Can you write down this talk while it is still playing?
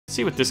Let's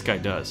see what this guy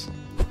does.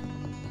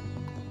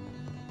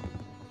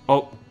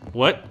 Oh,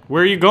 what?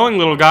 Where are you going,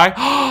 little guy?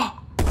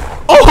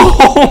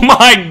 Oh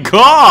my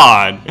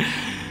god!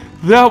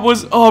 That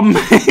was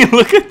amazing.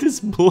 Look at this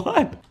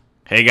blood.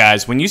 Hey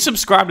guys, when you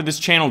subscribe to this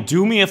channel,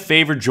 do me a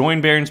favor,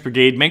 join Baron's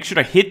Brigade. Make sure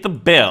to hit the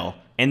bell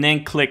and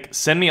then click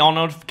send me all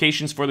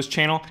notifications for this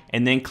channel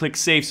and then click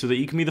save so that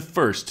you can be the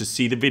first to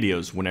see the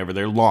videos whenever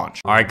they're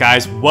launched. Alright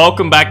guys,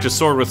 welcome back to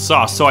Sword with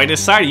Sauce. So I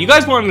decided, you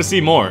guys wanted to see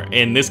more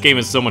and this game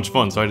is so much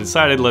fun, so I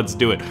decided let's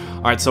do it.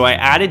 Alright, so I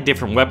added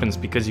different weapons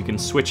because you can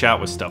switch out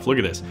with stuff. Look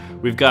at this.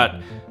 We've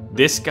got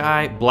this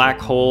guy, black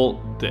hole,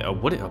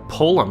 what, a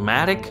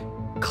Polomatic?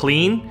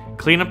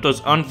 Clean up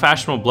those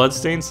unfashionable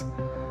bloodstains.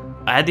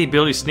 I had the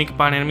ability to sneak up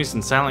on enemies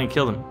and silently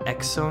kill them.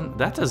 Exo?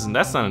 That's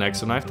not an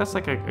exo knife. That's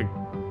like a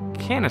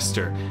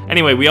canister.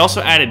 Anyway, we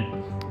also added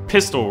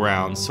pistol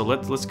rounds. So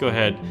let's go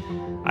ahead.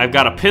 I've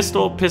got a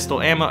pistol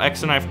ammo,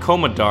 exo knife,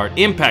 coma dart,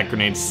 impact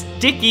grenade,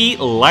 sticky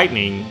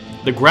lightning,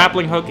 the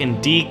grappling hook,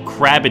 and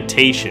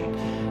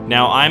decapitation.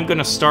 Now I'm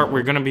gonna start.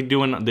 We're gonna be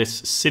doing this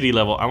city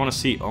level. I want to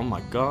see. Oh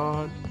my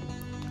god.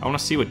 I want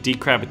to see what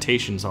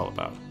decapitation's all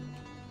about.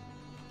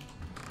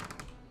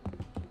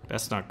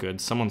 That's not good.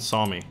 Someone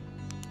saw me.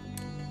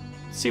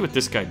 Let's see what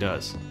this guy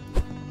does.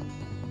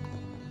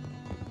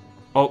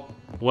 Oh,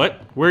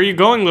 what? Where are you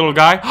going, little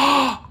guy?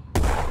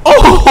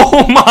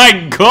 Oh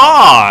my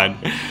god!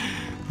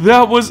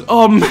 That was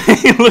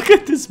amazing. Look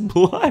at this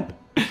blood.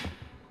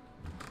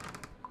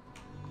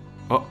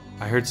 Oh,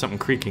 I heard something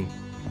creaking.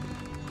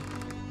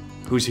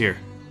 Who's here?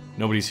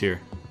 Nobody's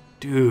here.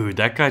 Dude,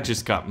 that guy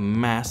just got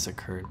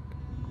massacred.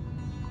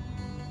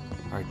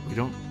 Alright, we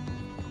don't...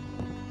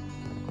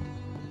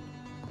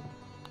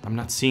 I'm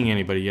not seeing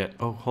anybody yet.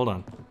 Oh, hold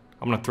on.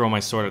 I'm gonna throw my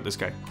sword at this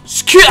guy.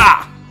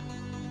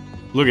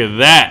 Look at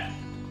that.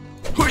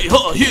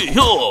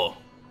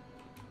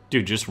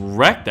 Dude, just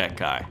wreck that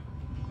guy.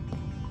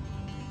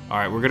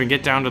 Alright, we're gonna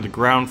get down to the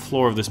ground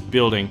floor of this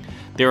building.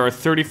 There are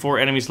 34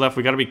 enemies left.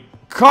 We gotta be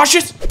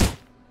cautious.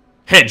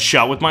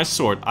 Headshot with my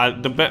sword.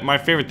 My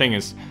favorite thing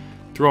is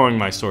throwing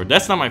my sword.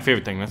 That's not my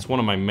favorite thing. That's one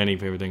of my many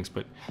favorite things.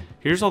 But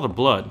here's all the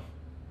blood.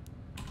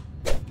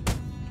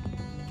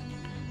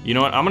 You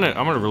know what? I'm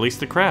gonna release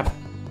the crab.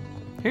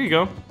 Here you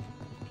go.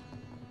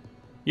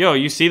 Yo,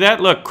 you see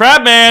that? Look,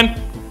 crab man!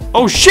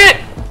 Oh shit!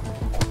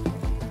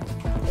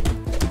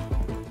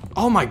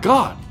 Oh my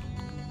god.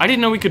 I didn't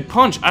know we could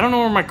punch. I don't know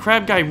where my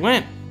crab guy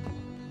went.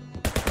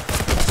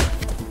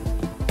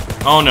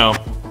 Oh no.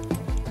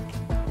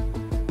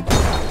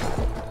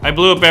 I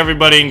blew up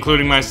everybody,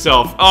 including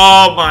myself.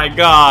 Oh my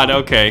god,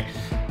 okay.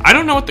 I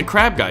don't know what the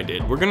crab guy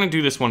did. We're gonna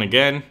do this one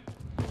again.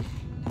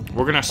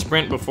 We're gonna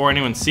sprint before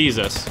anyone sees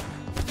us.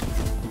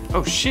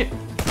 Oh shit.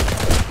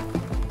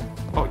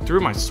 Oh, I threw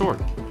my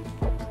sword.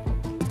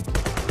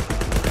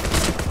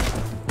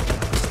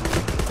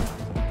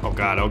 Oh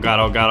god, oh god,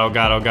 oh god, oh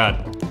god, oh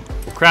god.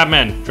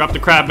 Crabmen, drop the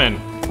crabmen.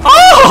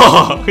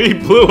 Oh! He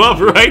blew up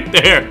right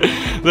there.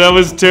 That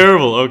was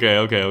terrible.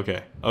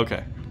 Okay.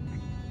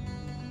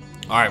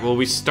 Alright, well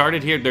we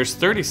started here. There's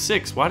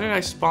 36. Why did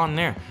I spawn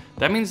there?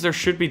 That means there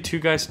should be 2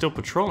 guys still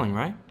patrolling,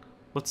 right?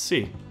 Let's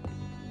see.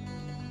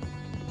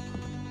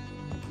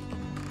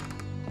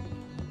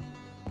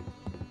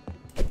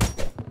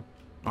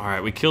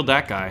 Alright, we killed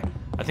that guy.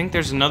 I think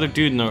there's another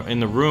dude in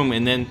the room,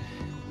 and then...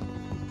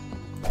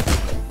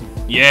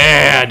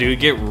 Yeah, dude,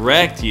 get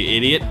wrecked, you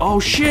idiot. Oh,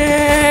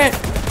 shit!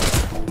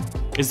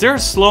 Is there a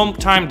slow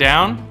time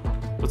down?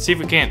 Let's see if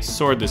we can't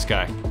sword this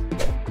guy.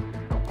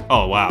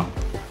 Oh, wow.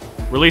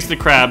 Release the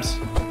crabs.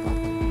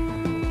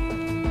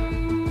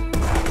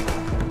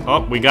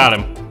 Oh, we got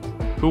him.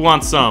 Who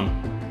wants some?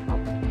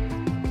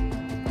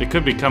 They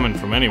could be coming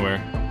from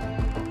anywhere.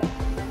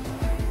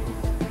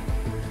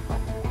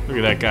 Look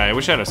at that guy. I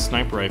wish I had a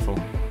sniper rifle.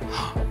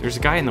 There's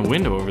a guy in the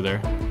window over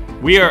there.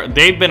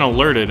 They've been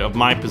alerted of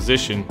my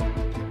position.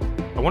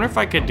 I wonder if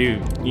I could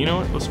do, you know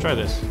what? Let's try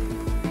this.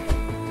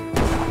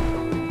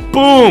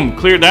 Boom!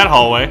 Cleared that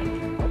hallway.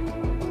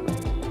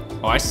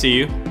 Oh, I see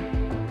you.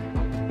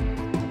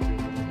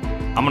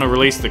 I'm gonna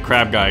release the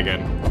crab guy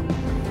again.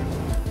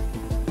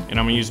 And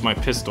I'm gonna use my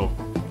pistol.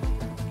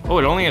 Oh,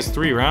 it only has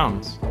 3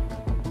 rounds.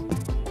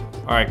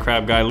 Alright,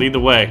 crab guy, lead the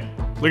way.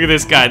 Look at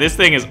this guy. This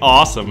thing is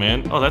awesome,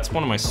 man. Oh, that's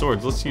one of my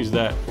swords. Let's use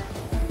that.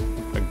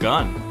 A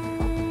gun.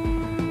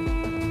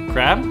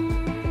 Crab?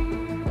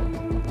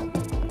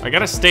 I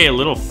gotta stay a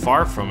little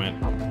far from it.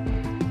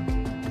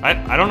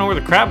 I don't know where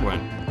the crab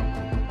went.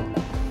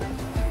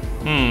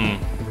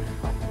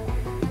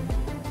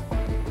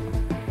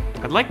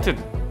 I'd like to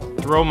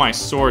throw my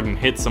sword and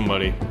hit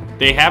somebody.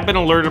 They have been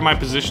alerted of my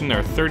position. There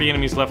are 30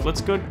 enemies left.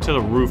 Let's go to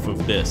the roof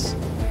of this.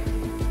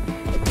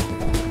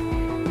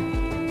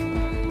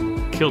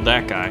 Killed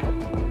that guy.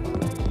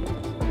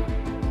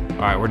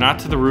 Alright, we're not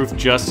to the roof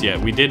just yet.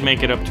 We did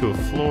make it up to a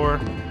floor.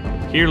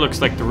 Here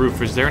looks like the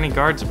roof. Is there any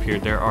guards up here?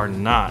 There are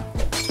not.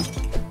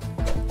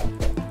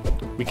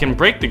 We can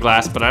break the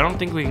glass, but I don't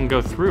think we can go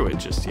through it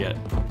just yet.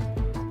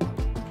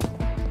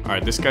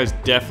 Alright, this guy's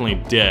definitely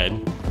dead.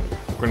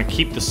 We're gonna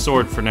keep the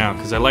sword for now,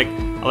 because I like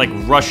I like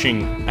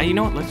rushing. You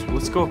know what?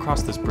 Let's go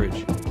across this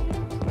bridge.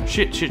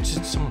 Shit,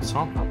 someone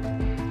saw me.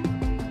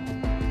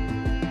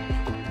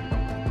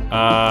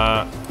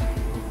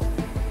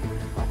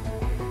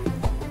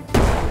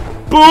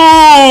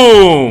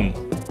 Boom!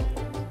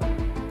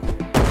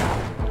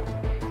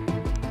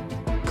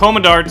 Coma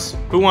darts.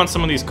 Who wants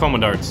some of these coma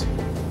darts?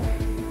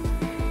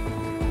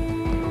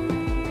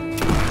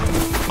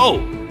 Oh!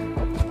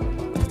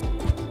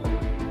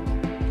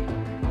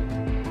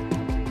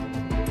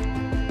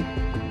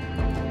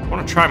 I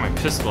want to try my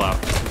pistol out.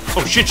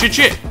 Oh,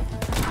 shit!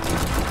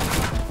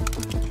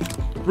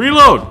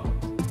 Reload!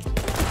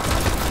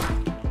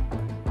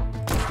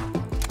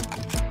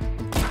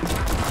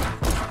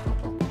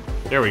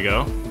 There we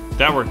go.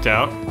 That worked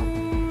out.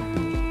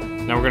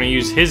 Now we're gonna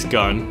use his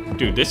gun.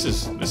 Dude, this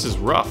is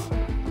rough.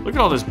 Look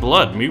at all this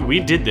blood. We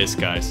did this,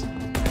 guys.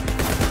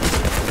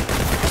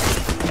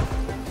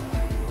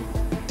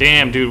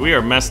 Damn, dude, we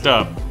are messed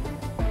up.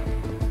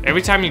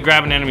 Every time you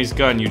grab an enemy's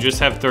gun, you just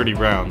have 30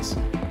 rounds.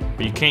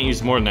 But you can't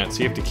use more than that, so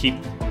you have to keep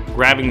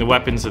grabbing the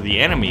weapons of the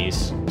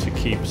enemies to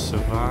keep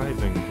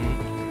surviving.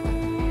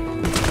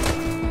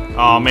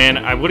 Oh man,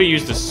 I would have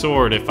used a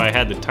sword if I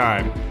had the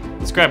time.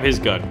 Let's grab his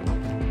gun.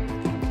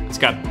 It's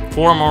got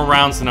 4 more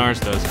rounds than ours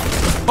does.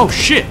 Oh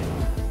shit!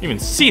 Didn't even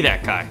see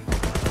that guy.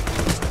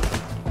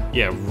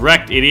 Yeah,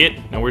 wrecked, idiot.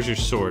 Now where's your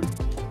sword?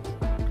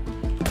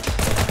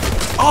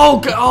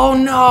 Oh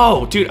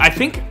no! Dude, I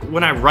think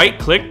when I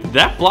right-clicked,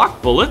 that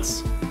blocked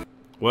bullets?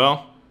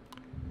 Well.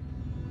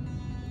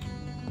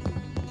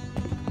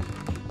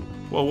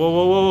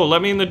 Whoa,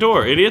 let me in the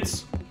door,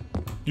 idiots.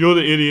 You're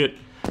the idiot.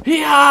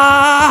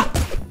 Yeah!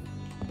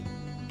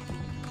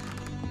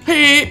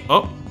 Hey!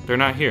 Oh, they're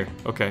not here.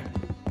 Okay.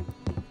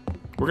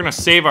 We're gonna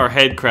save our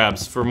head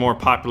crabs for more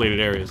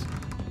populated areas.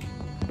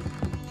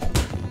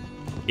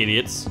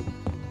 Idiots.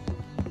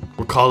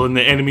 We're calling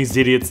the enemies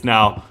idiots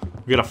now.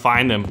 We gotta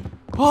find them.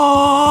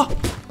 Oh!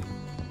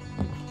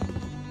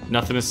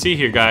 Nothing to see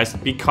here, guys.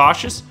 Be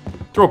cautious.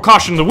 Throw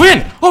caution to the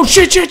wind! Oh,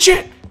 shit!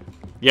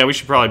 Yeah, we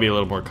should probably be a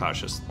little more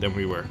cautious than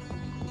we were.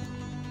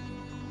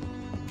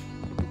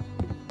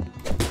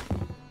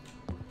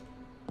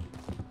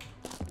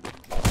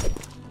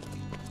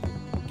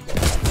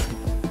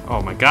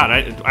 Oh my god,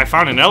 I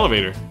found an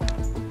elevator.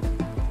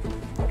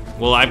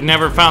 Well, I've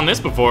never found this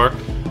before.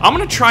 I'm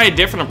gonna try a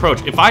different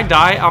approach. If I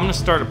die, I'm gonna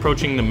start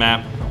approaching the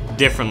map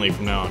differently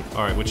from now on.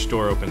 Alright, which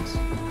door opens?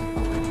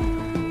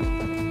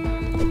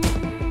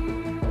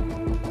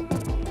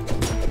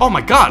 Oh my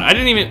god, I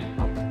didn't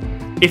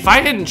even... If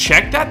I didn't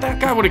check that, that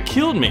guy would have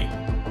killed me.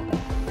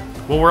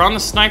 Well, we're on the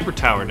sniper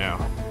tower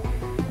now.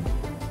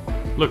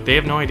 Look, they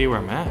have no idea where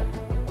I'm at.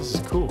 This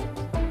is cool.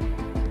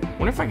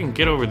 Wonder if I can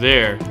get over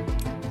there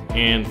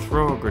and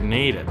throw a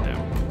grenade at them.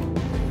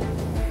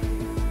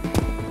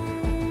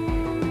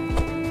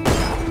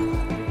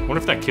 Wonder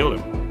if that killed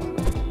him.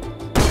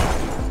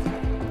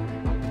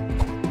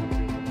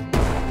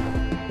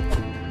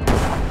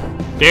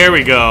 There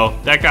we go.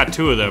 That got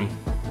 2 of them.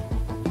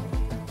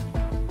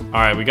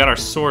 Alright, we got our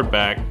sword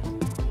back.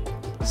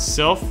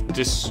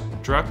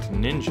 Self-destruct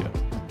ninja.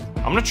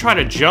 I'm gonna try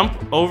to jump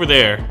over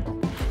there.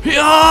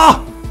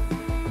 Yeah!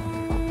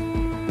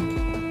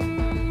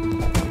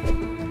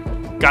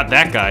 Got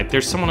that guy.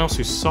 There's someone else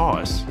who saw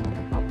us.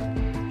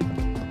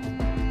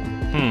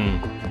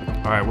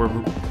 Alright, we're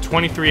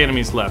 23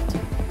 enemies left.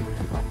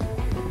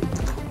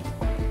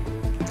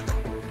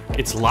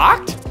 It's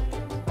locked?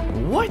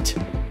 What?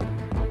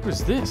 What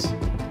is this?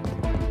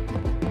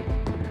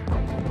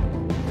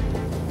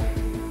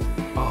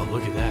 Oh,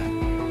 look at that.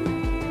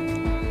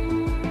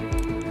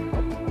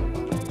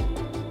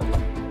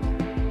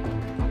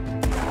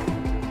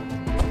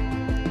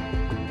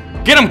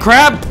 Get him,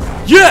 crab!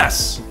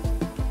 Yes!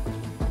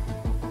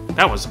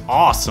 That was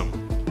awesome.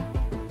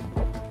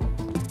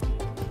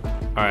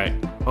 Alright.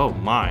 Oh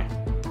my.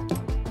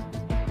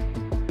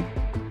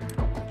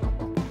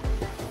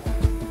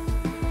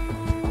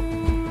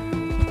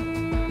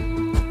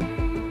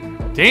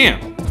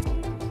 Damn.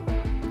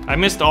 I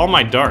missed all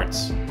my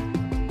darts.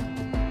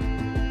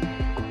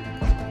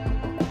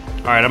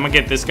 Alright, I'm gonna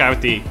get this guy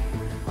with the...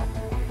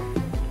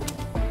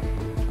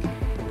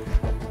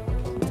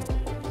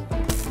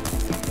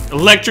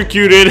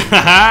 Electrocuted,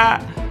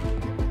 haha!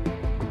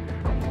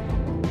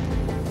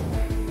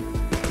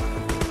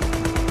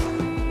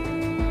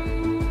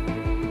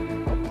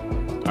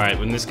 Alright,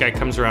 when this guy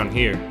comes around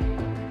here.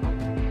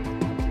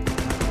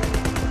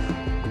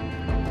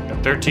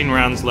 Got 13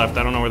 rounds left,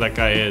 I don't know where that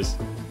guy is.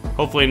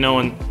 Hopefully no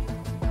one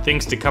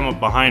thinks to come up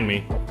behind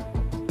me.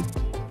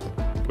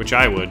 Which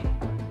I would.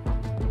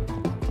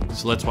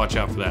 So let's watch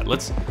out for that.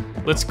 Let's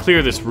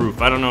clear this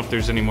roof. I don't know if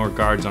there's any more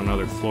guards on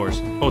other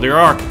floors. Oh, there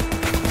are.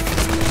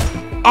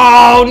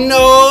 Oh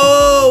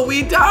no!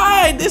 We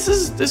died! This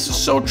is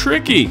so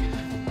tricky.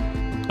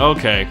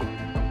 Okay.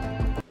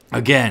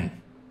 Again.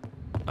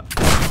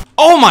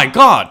 Oh my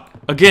god!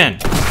 Again.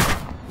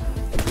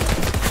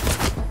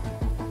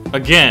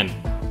 Again.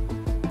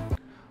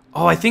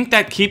 Oh, I think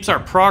that keeps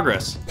our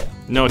progress.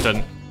 No, it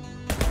doesn't.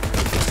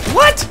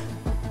 What?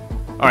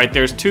 All right,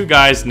 there's 2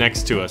 guys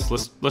next to us.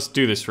 Let's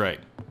do this right.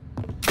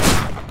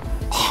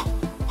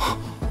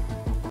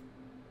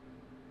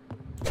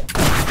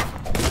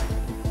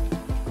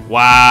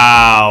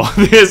 Wow,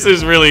 this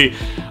is really,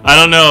 I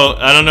don't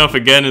know if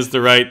again is the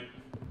right.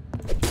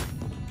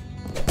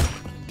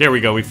 There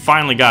we go, we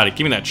finally got it.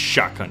 Give me that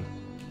shotgun.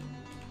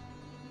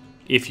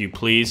 If you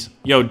please.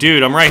 Yo,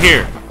 dude, I'm right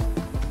here.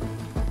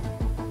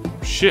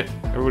 Shit,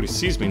 everybody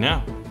sees me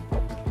now.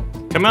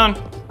 Come on.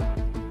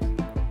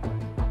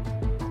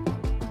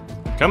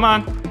 Come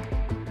on.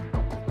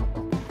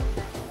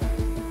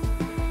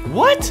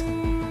 What?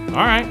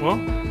 All right, well,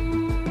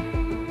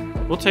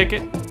 we'll take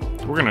it.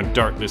 We're gonna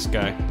dart this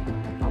guy.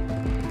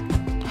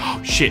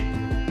 Oh, shit.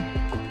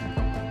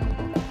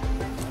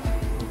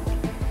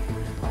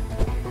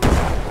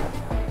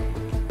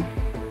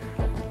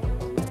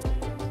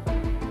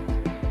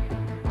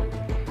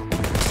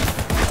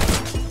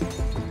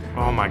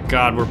 Oh my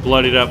god, we're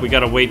bloodied up. We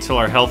gotta wait till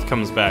our health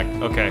comes back.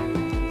 Okay.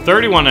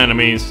 31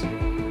 enemies.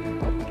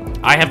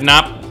 I have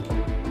not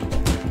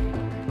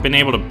been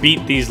able to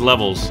beat these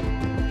levels.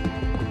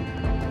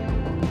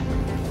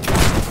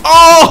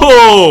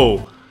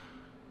 Oh!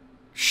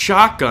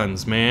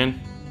 Shotguns, man.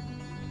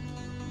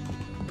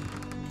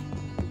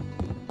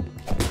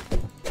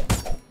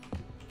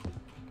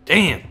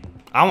 Damn.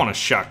 I want a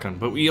shotgun,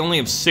 but we only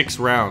have 6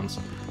 rounds.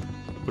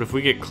 But if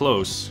we get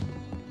close,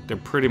 they're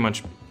pretty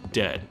much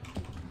dead.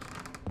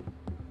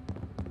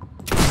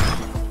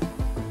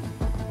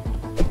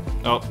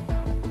 Oh.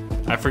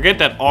 I forget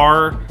that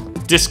R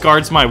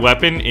discards my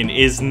weapon and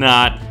is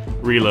not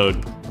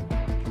reload.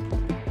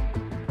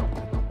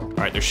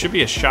 Alright, there should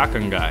be a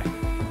shotgun guy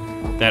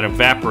that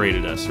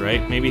evaporated us,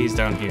 right? Maybe he's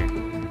down here.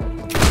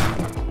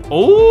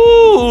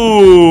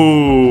 Oh!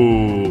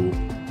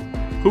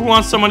 Who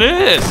wants some of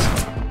this?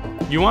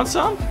 You want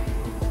some?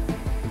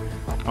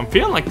 I'm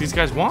feeling like these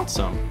guys want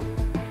some.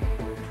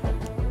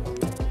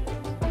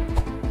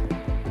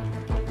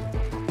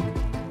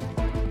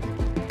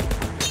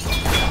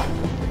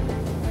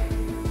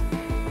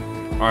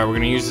 Alright, we're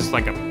gonna use this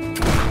like a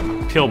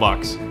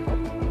pillbox.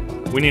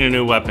 We need a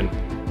new weapon.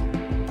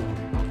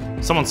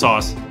 Someone saw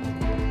us.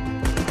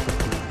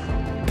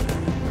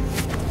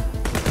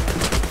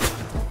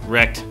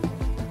 Wrecked.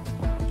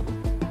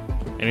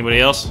 Anybody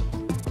else?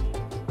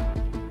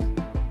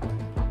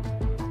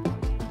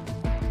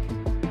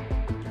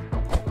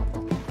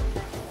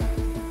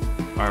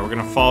 Alright, we're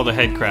gonna follow the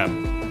head crab.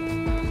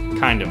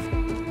 Kind of.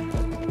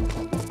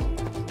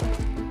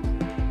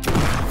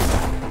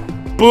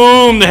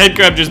 Boom! The head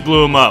crab just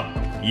blew him up.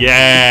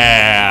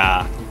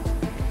 Yeah!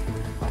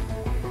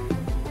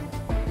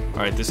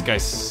 Alright, this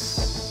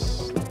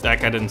guy's...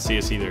 That guy didn't see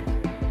us either.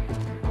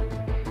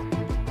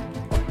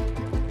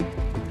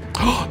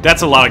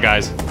 That's a lot of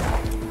guys.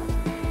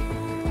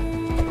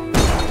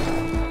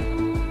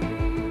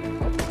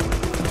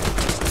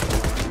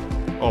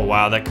 Oh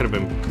wow, that could have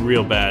been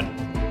real bad.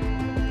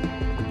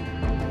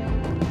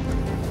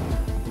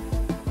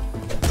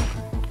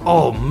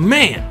 Oh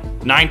man!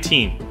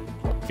 19.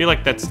 I feel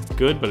like that's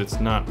good, but it's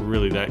not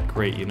really that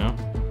great, you know?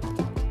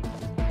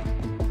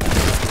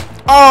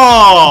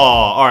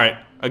 Oh! Alright.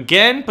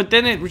 Again, but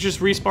then it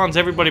just respawns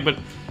everybody, but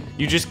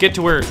you just get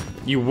to where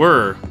you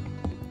were.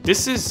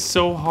 This is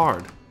so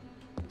hard.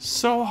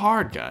 So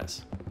hard,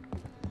 guys.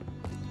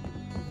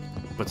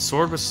 But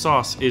Sword with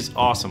Sauce is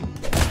awesome.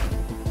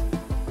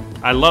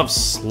 I love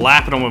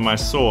slapping them with my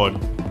sword.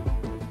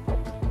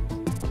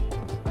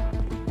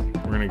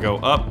 We're gonna go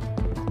up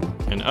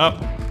and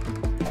up.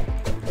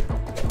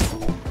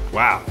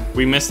 Wow,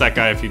 we missed that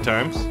guy a few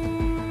times.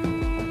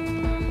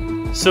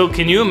 So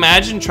can you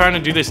imagine trying to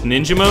do this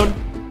ninja mode?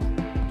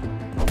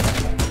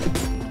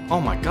 Oh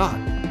my god.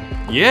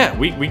 Yeah,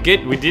 we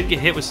did get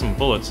hit with some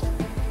bullets.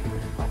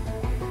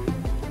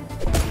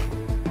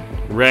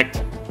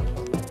 Wrecked.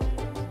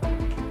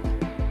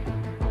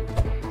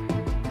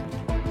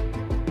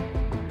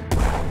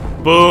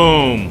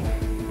 Boom!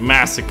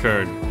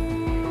 Massacred.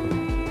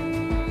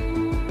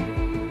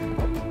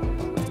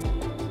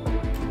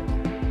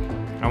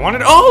 I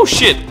wanted, oh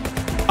shit!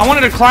 I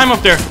wanted to climb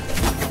up there.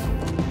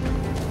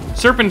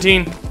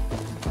 Serpentine.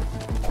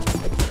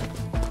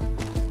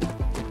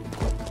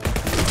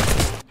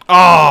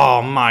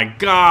 Oh my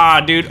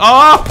god, dude.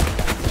 Oh!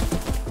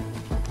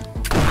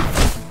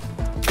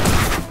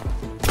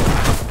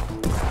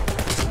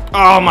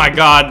 Oh my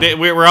god,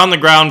 we're on the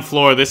ground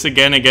floor. This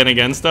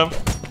again stuff.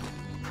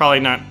 Probably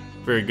not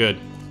very good.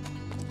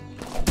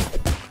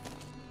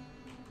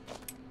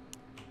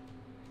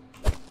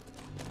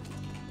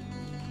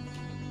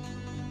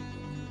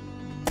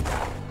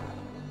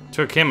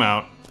 Took him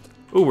out.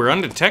 Ooh, we're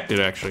undetected,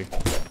 actually.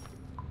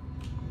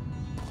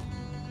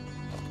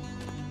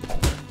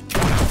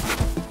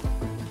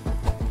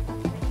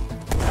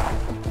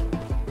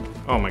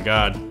 Oh my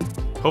god.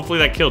 Hopefully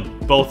that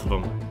killed both of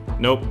them.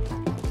 Nope.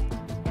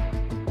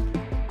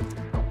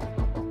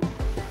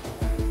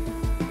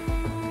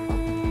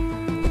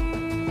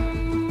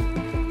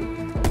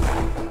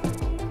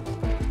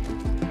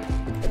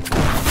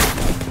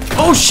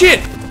 Oh shit!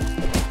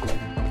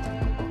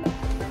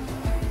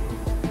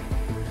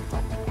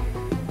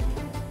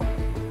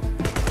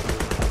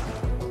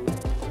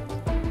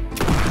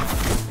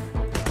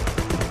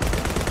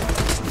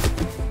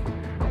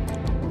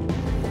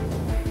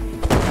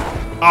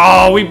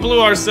 Oh, we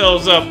blew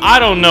ourselves up. I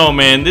don't know,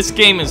 man. This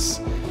game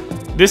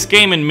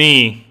and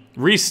me.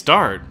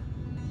 Restart.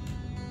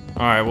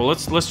 Alright, well,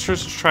 let's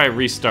just try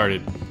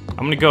restarted.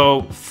 I'm gonna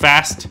go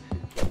fast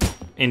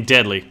and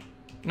deadly.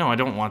 No, I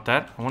don't want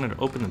that. I wanted to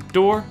open the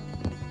door.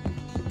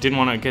 Didn't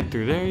want to get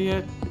through there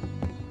yet.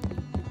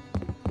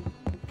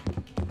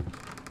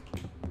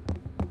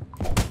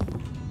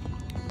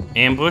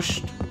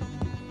 Ambushed.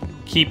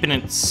 Keeping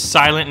it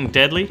silent and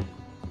deadly.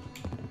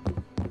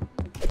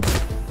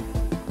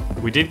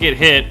 We did get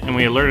hit, and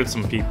we alerted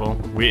some people.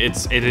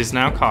 It is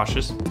now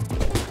cautious.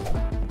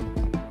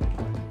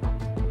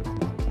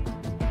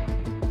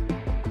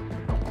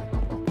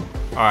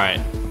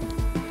 Alright.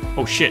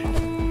 Oh shit.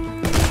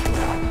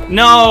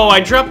 No,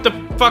 I dropped the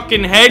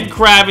fucking head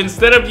crab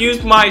instead of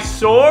used my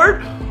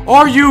sword?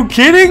 Are you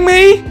kidding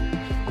me?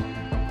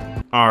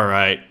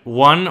 Alright,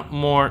 one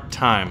more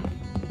time.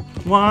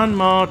 One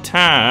more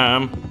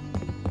time.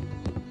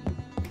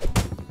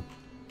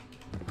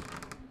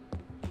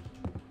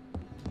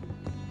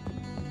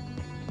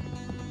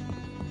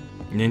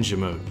 Ninja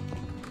mode.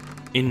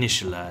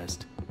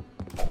 Initialized.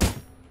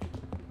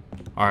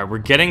 Alright, we're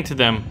getting to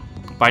them.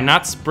 By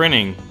not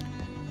sprinting,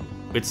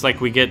 it's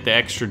like we get the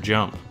extra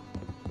jump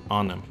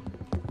on them.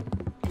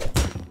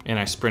 And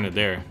I sprinted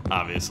there,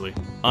 obviously.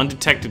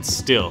 Undetected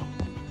still.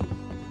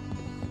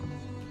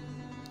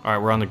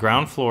 Alright, we're on the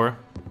ground floor.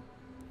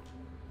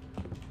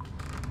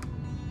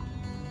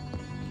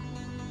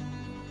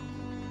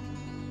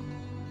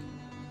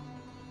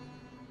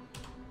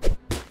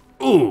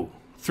 Ooh!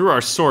 Threw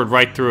our sword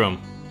right through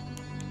him.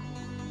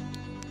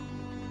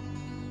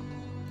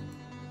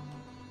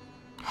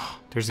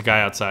 There's a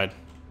guy outside.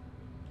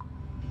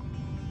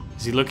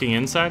 Is he looking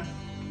inside?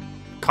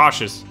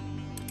 Cautious.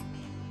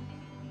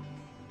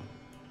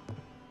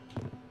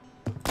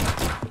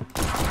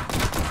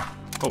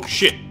 Oh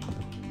shit.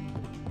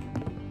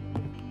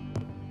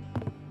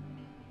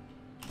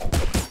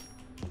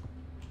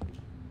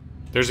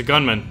 There's a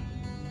gunman.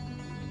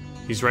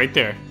 He's right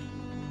there.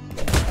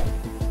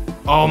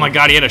 Oh my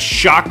god, he had a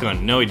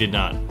shotgun. No, he did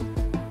not.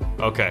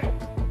 Okay.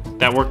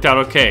 That worked out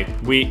okay.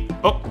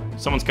 Oh,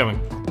 someone's coming.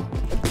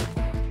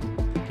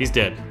 He's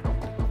dead.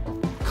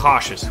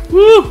 Cautious.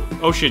 Woo!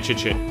 Oh shit, shit,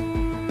 shit.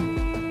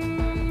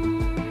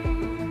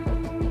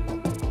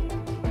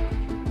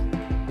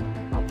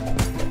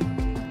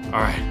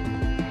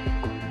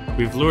 Alright.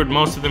 We've lured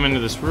most of them into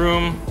this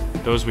room.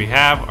 Those we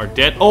have are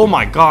dead. Oh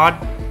my god!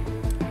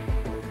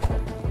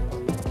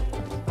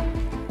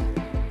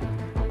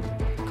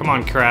 Come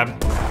on, crab.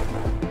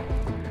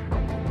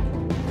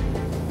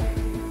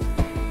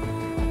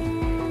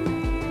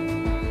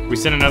 We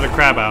sent another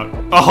crab out.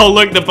 Oh,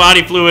 look, the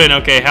body flew in.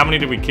 Okay, how many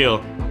did we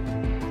kill?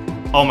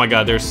 Oh my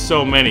god, there's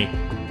so many.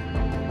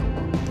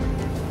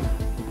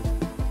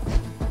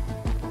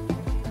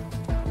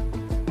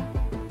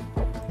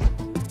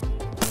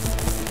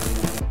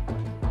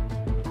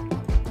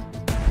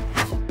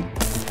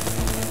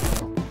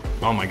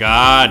 Oh my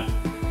god.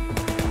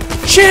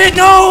 Shit,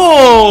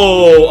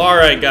 no!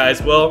 Alright,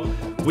 guys, well,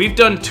 we've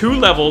done 2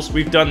 levels.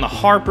 We've done the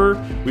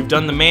Harper, we've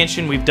done the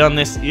mansion, we've done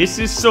this. This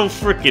is so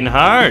freaking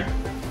hard.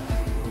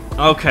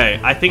 Okay,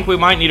 I think we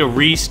might need to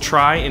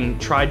retry and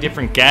try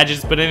different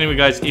gadgets. But anyway,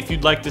 guys, if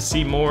you'd like to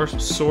see more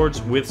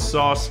Swords with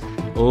Sauce,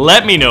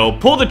 let me know.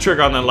 Pull the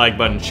trigger on that like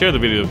button, share the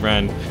video with a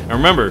friend. And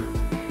remember,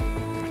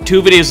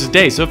 2 videos a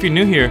day. So if you're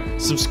new here,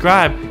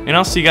 subscribe, and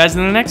I'll see you guys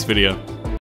in the next video.